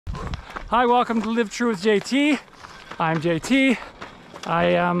Hi, welcome to Live True with JT. I'm JT. I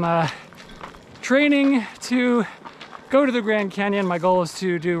am training to go to the Grand Canyon. My goal is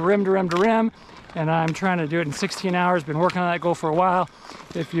to do rim to rim to rim, and I'm trying to do it in 16 hours. Been working on that goal for a while.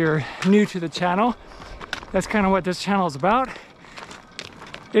 If you're new to the channel, that's kind of what this channel is about.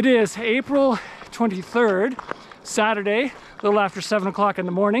 It is April 23rd, Saturday, a little after 7 o'clock in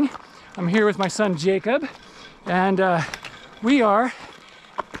the morning. I'm here with my son Jacob, and we are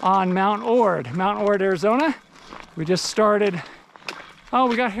on Mount Ord, Arizona. We just started, oh,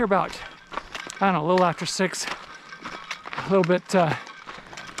 we got here about, I don't know, a little after 6, a little bit probably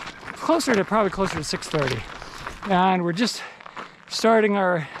closer to 6:30. And we're just starting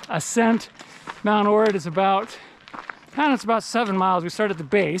our ascent. Mount Ord is about, it's about 7 miles. We start at the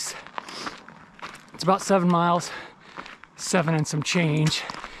base. It's about 7 miles, 7 and some change.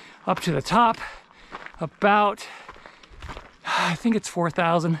 Up to the top, about, I think it's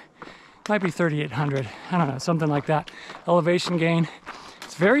 4,000, might be 3,800, I don't know, something like that. Elevation gain.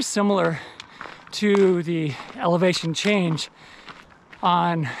 It's very similar to the elevation change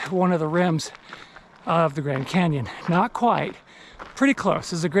on one of the rims of the Grand Canyon. Not quite, pretty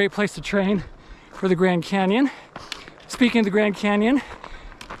close. This is a great place to train for the Grand Canyon. Speaking of the Grand Canyon,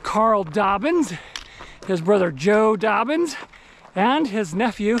 Carl Dobbins, his brother Joe Dobbins, and his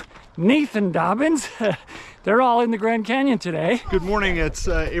nephew Nathan Dobbins. They're all in the Grand Canyon today. Good morning, it's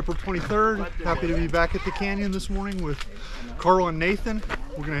April 23rd. Happy to be back at the canyon this morning with Carl and Nathan.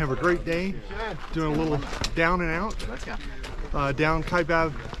 We're gonna have a great day doing a little down and out. Down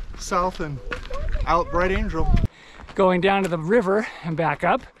Kaibab South and out Bright Angel. Going down to the river and back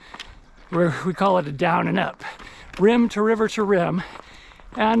up. We call it a down and up. Rim to river to rim.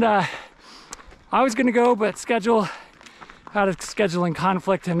 And I was gonna go, but had a scheduling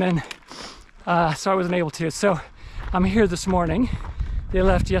conflict, and then so I wasn't able to. So I'm here this morning. They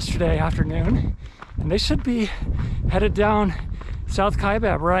left yesterday afternoon, and they should be headed down South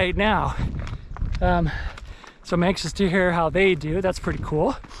Kaibab right now. So I'm anxious to hear how they do. That's pretty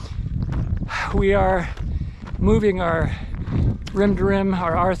cool. We are moving our rim to rim,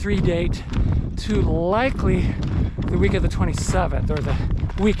 our R3 date, to likely the week of the 27th, or the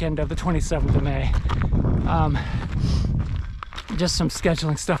weekend of the 27th of May. Just some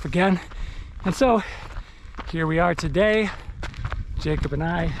scheduling stuff again. And so here we are today, Jacob and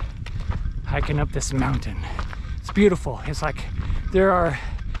I hiking up this mountain. It's beautiful. It's like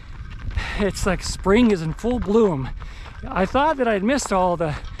it's like spring is in full bloom. I thought that I'd missed all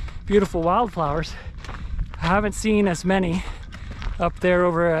the beautiful wildflowers. I haven't seen as many up there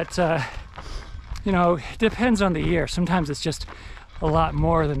over at, you know, it depends on the year. Sometimes it's just a lot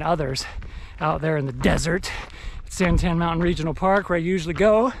more than others out there in the desert. Santan Mountain Regional Park, where I usually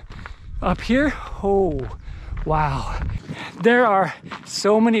go. Up here, oh, wow. There are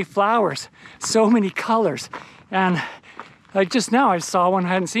so many flowers, so many colors. And like just now, I saw one I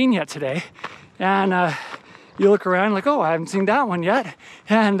hadn't seen yet today. And you look around like, oh, I haven't seen that one yet.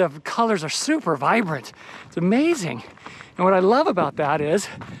 And the colors are super vibrant. It's amazing. And what I love about that is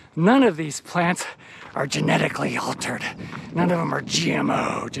none of these plants are genetically altered. None of them are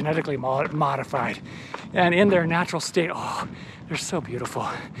GMO, genetically modified. And in their natural state, oh, they're so beautiful.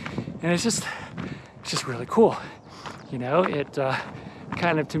 And it's just really cool. You know, it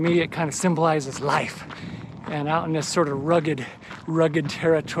to me, it kind of symbolizes life. And out in this sort of rugged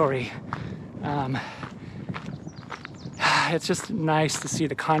territory, it's just nice to see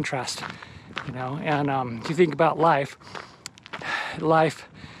the contrast, you know. And if you think about life,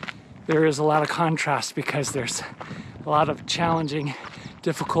 there is a lot of contrast because there's a lot of challenging,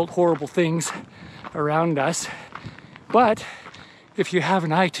 difficult, horrible things around us. But if you have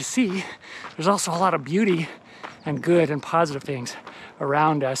an eye to see, there's also a lot of beauty and good and positive things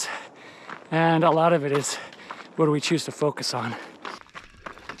around us. And a lot of it is, what do we choose to focus on?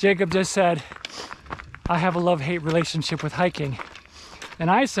 Jacob just said, I have a love-hate relationship with hiking. And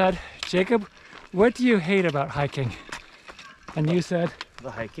I said, Jacob, what do you hate about hiking? And you said,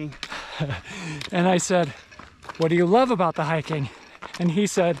 the hiking. And I said, what do you love about the hiking? And he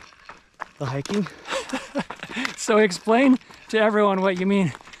said, the hiking. So explain to everyone what you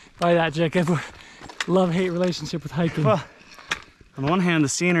mean by that, Jacob. Love-hate relationship with hiking. Well, on one hand, the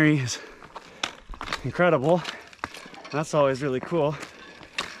scenery is incredible. That's always really cool.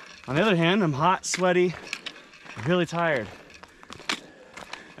 On the other hand, I'm hot, sweaty, really tired,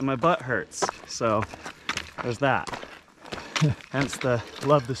 and my butt hurts. So there's that. Hence the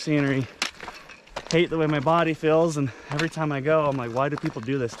love the scenery, hate the way my body feels, and every time I go, I'm like, why do people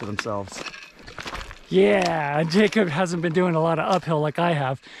do this to themselves? Yeah, Jacob hasn't been doing a lot of uphill like I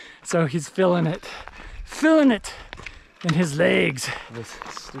have, so he's feeling it. in his legs. This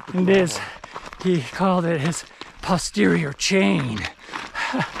stupid And he called it his posterior chain.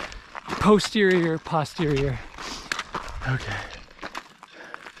 Posterior. Okay.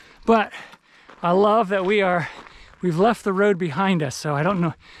 But I love that we've left the road behind us, so I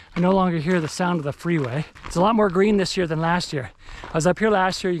no longer hear the sound of the freeway. It's a lot more green this year than last year. I was up here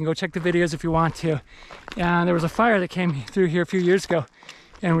last year. You can go check the videos if you want to. And there was a fire that came through here a few years ago.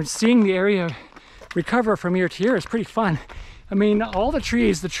 And we're seeing the area recover from year to year is pretty fun. I mean, all the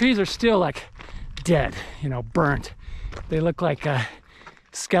trees are still like dead, you know, burnt. They look like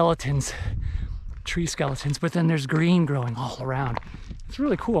skeletons, tree skeletons, but then there's green growing all around. It's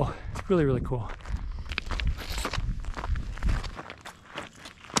really cool. It's really, really cool.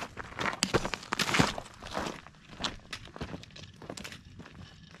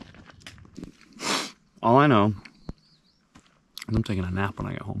 All I know is I'm taking a nap when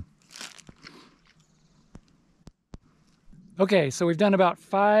I get home. Okay, so we've done about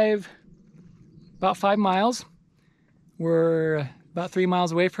five miles. We're about 3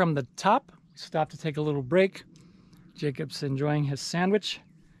 miles away from the top. We stopped to take a little break. Jacob's enjoying his sandwich.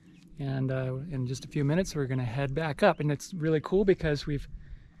 And in just a few minutes, we're gonna head back up. And it's really cool because we've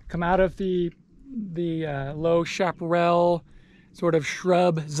come out of the low chaparral sort of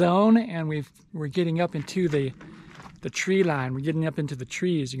shrub zone, and we're getting up into the tree line. We're getting up into the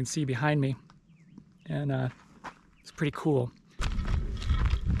trees you can see behind me. And it's pretty cool.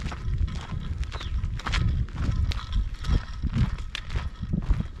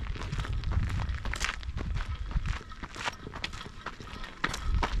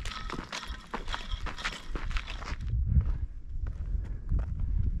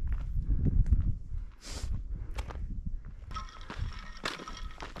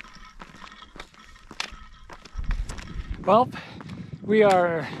 Well, we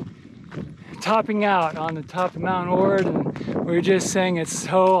are topping out on the top of Mount Ord, and we were just saying it's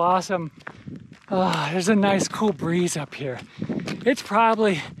so awesome. There's a nice cool breeze up here. It's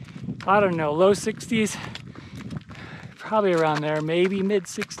probably, I don't know, low 60s, probably around there, maybe mid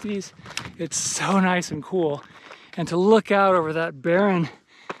 60s. It's so nice and cool. And to look out over that barren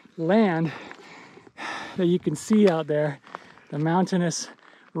land that you can see out there, the mountainous,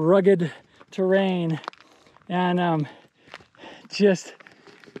 rugged terrain, and just,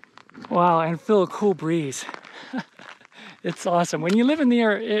 wow, and feel a cool breeze. It's awesome. When you live in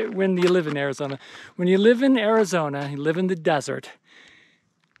Arizona, you live in the desert,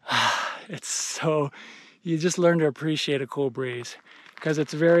 it's so, you just learn to appreciate a cool breeze, because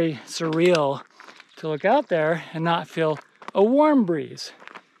it's very surreal to look out there and not feel a warm breeze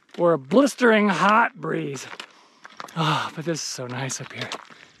or a blistering hot breeze. But this is so nice up here.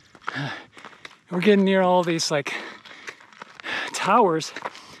 We're getting near all these like towers,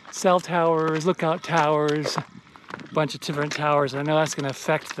 cell towers, lookout towers, a bunch of different towers. I know that's going to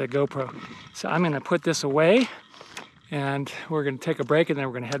affect the GoPro. So I'm going to put this away and we're going to take a break and then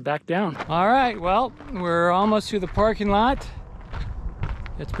we're going to head back down. All right, well, we're almost to the parking lot.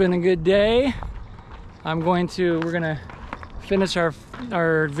 It's been a good day. We're going to finish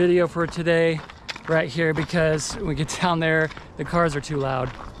our video for today right here because when we get down there, the cars are too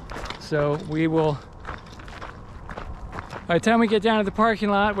loud. So we will, by the time we get down to the parking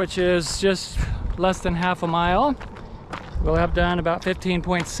lot, which is just less than half a mile, we'll have done about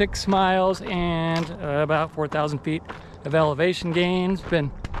 15.6 miles and about 4,000 feet of elevation gain. It's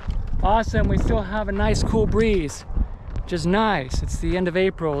been awesome. We still have a nice cool breeze, which is nice. It's the end of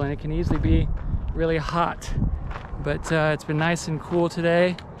April and it can easily be really hot, but it's been nice and cool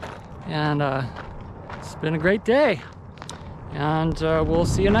today, and it's been a great day, and we'll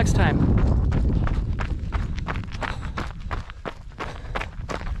see you next time.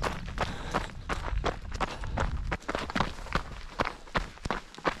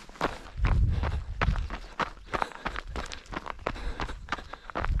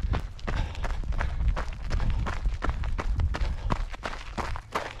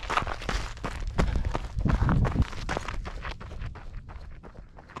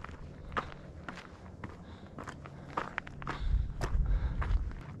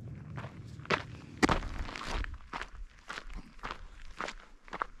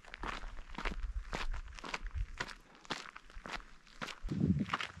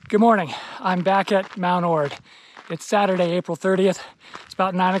 Good morning. I'm back at Mount Ord. It's Saturday, April 30th. It's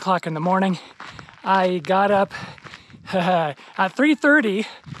about 9 o'clock in the morning. I got up at 3:30.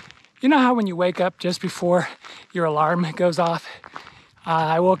 You know how when you wake up just before your alarm goes off?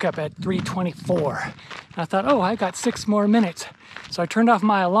 I woke up at 3:24. I thought, oh, I got 6 more minutes. So I turned off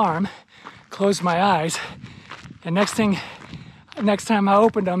my alarm, closed my eyes, and next time I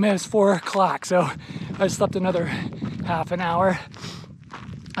opened them, it was 4 o'clock. So I slept another half an hour.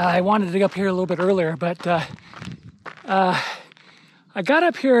 I wanted to get up here a little bit earlier, but I got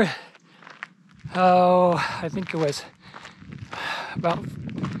up here, I think it was about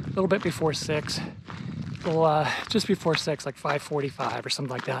a little bit before 6. Well, just before 6, like 5:45 or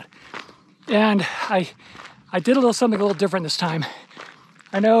something like that. And I did something a little different this time.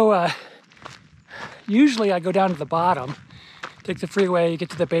 I know usually I go down to the bottom, take the freeway, get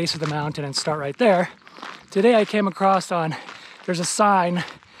to the base of the mountain and start right there. Today I came across there's a sign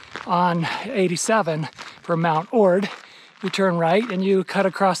on 87 for Mount Ord. You turn right and you cut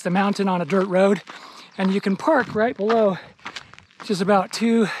across the mountain on a dirt road and you can park right below, just about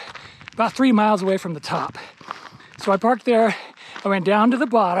 3 miles away from the top. So I parked there, I went down to the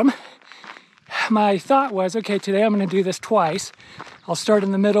bottom. My thought was, okay, today I'm gonna do this twice. I'll start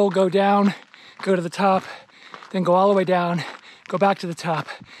in the middle, go down, go to the top, then go all the way down, go back to the top,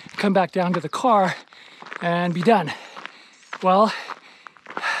 come back down to the car, and be done. Well,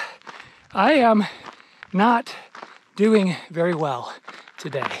 I am not doing very well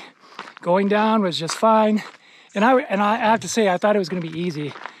today. Going down was just fine, and I have to say I thought it was going to be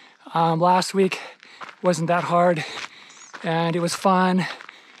easy. Last week wasn't that hard, and it was fun.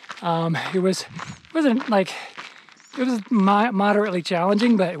 It was moderately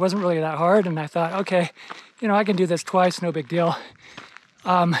challenging, but it wasn't really that hard. And I thought, okay, I can do this twice, no big deal.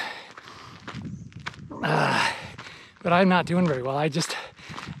 But I'm not doing very well. I just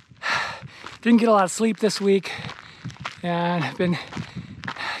didn't get a lot of sleep this week, and I've been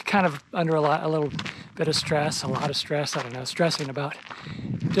kind of under a little bit of stress, a lot of stress. I don't know, stressing about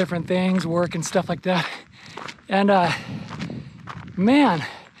different things, work and stuff like that. And man,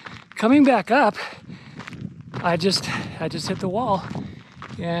 coming back up, I just hit the wall,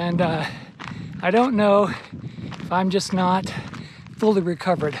 and I don't know if I'm just not fully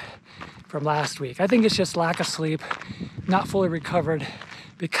recovered from last week. I think it's just lack of sleep, not fully recovered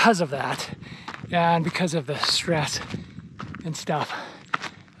because of that, and because of the stress and stuff.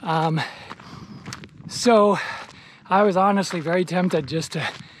 So I was honestly very tempted just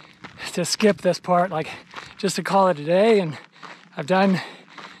to skip this part, like just to call it a day, and I've done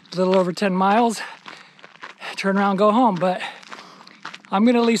a little over 10 miles, turn around, go home. But I'm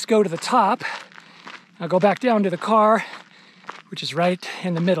gonna at least go to the top. I'll go back down to the car, which is right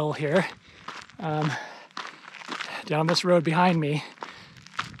in the middle here, down this road behind me,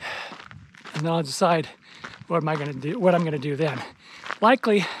 and then I'll decide what I'm gonna do then.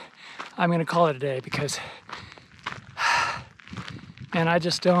 Likely, I'm gonna call it a day because, man,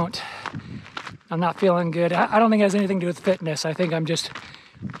 I'm not feeling good. I don't think it has anything to do with fitness. I think I'm just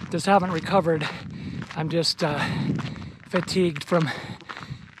haven't recovered. I'm just fatigued from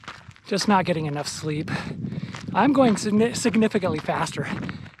just not getting enough sleep. I'm going significantly faster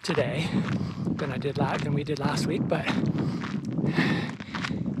today than we did last week, but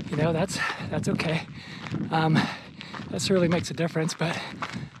that's okay. That certainly makes a difference, but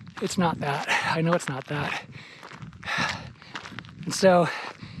it's not that. I know it's not that. And so,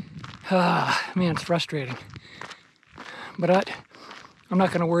 man, it's frustrating. But I'm not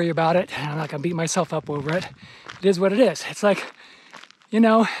going to worry about it. I'm not going to beat myself up over it. It is what it is. It's like,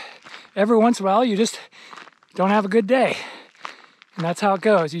 every once in a while you just don't have a good day. And that's how it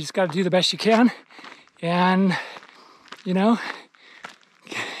goes. You just got to do the best you can. And,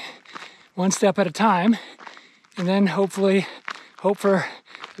 one step at a time. And then hopefully hope for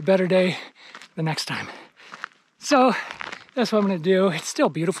a better day the next time. So that's what I'm going to do. It's still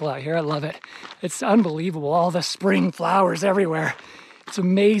beautiful out here. I love it. It's unbelievable. All the spring flowers everywhere. It's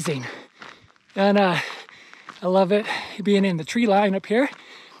amazing. And I love it being in the tree line up here.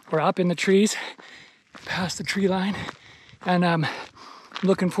 Or up in the trees, past the tree line. And I'm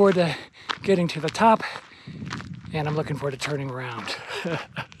looking forward to getting to the top. And I'm looking forward to turning around.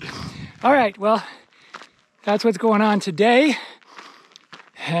 All right, well, that's what's going on today.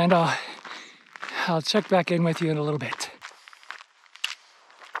 And I'll check back in with you in a little bit.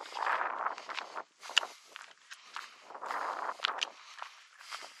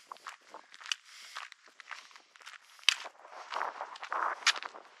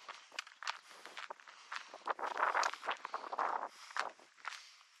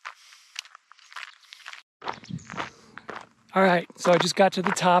 All right, so I just got to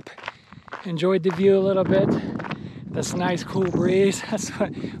the top, enjoyed the view a little bit, this nice cool breeze. That's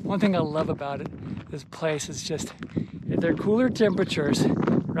one thing I love about it. This place is just, they're cooler temperatures,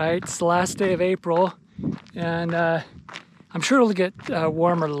 right? It's the last day of April, and I'm sure it'll get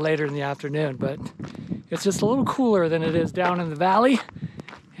warmer later in the afternoon, but it's just a little cooler than it is down in the valley,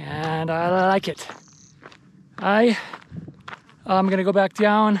 and I like it. I'm gonna go back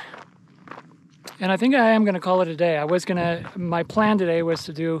down And I think I am going to call it a day. My plan today was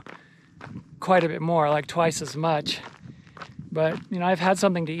to do quite a bit more, like twice as much. But, you know, I've had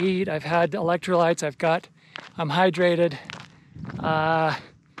something to eat. I've had electrolytes. I'm hydrated. I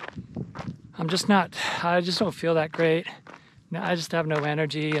just don't feel that great. I just have no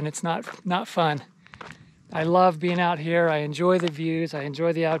energy, and it's not fun. I love being out here. I enjoy the views. I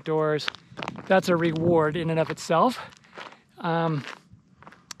enjoy the outdoors. That's a reward in and of itself.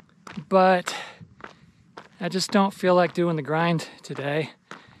 But I just don't feel like doing the grind today.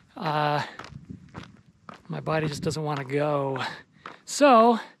 My body just doesn't want to go.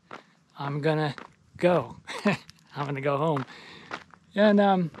 So I'm gonna go. I'm gonna go home. And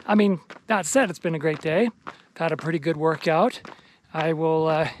I mean, that said, it's been a great day. I've had a pretty good workout. I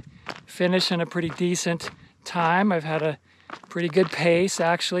will finish in a pretty decent time. I've had a pretty good pace,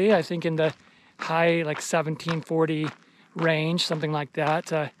 actually. I think in the high, like 1740 range, something like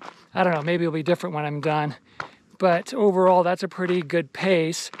that. I don't know, maybe it'll be different when I'm done. But overall, that's a pretty good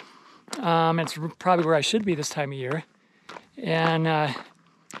pace. It's probably where I should be this time of year. And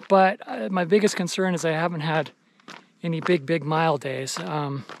but my biggest concern is I haven't had any big mile days.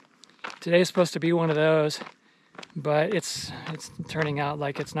 Today's supposed to be one of those, but it's turning out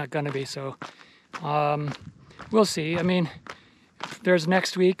like it's not going to be. So we'll see. I mean, there's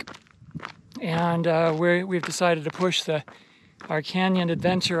next week, and we've decided to push our canyon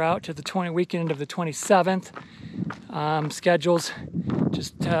adventure out to the weekend of the 27th. Schedules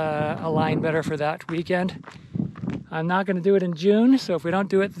just align better for that weekend. I'm not going to do it in June, so if we don't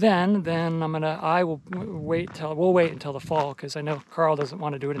do it then we'll wait until the fall, because I know Carl doesn't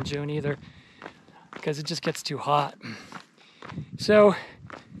want to do it in June either, because it just gets too hot. So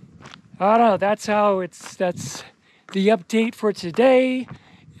I don't know. That's the update for today.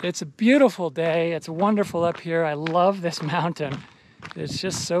 It's a beautiful day. It's wonderful up here. I love this mountain. It's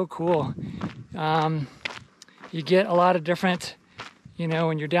just so cool. You get a lot of different,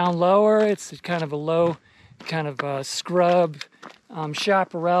 when you're down lower, it's kind of a low, kind of scrub.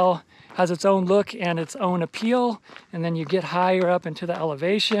 Chaparral has its own look and its own appeal. And then you get higher up into the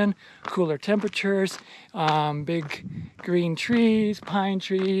elevation, cooler temperatures, big green trees, pine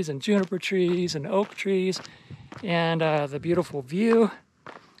trees, and juniper trees, and oak trees, and the beautiful view.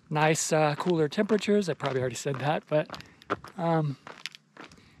 Nice, cooler temperatures. I probably already said that, but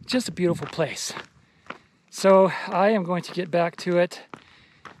just a beautiful place. So I am going to get back to it.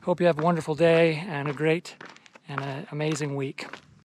 Hope you have a wonderful day and a great and an amazing week.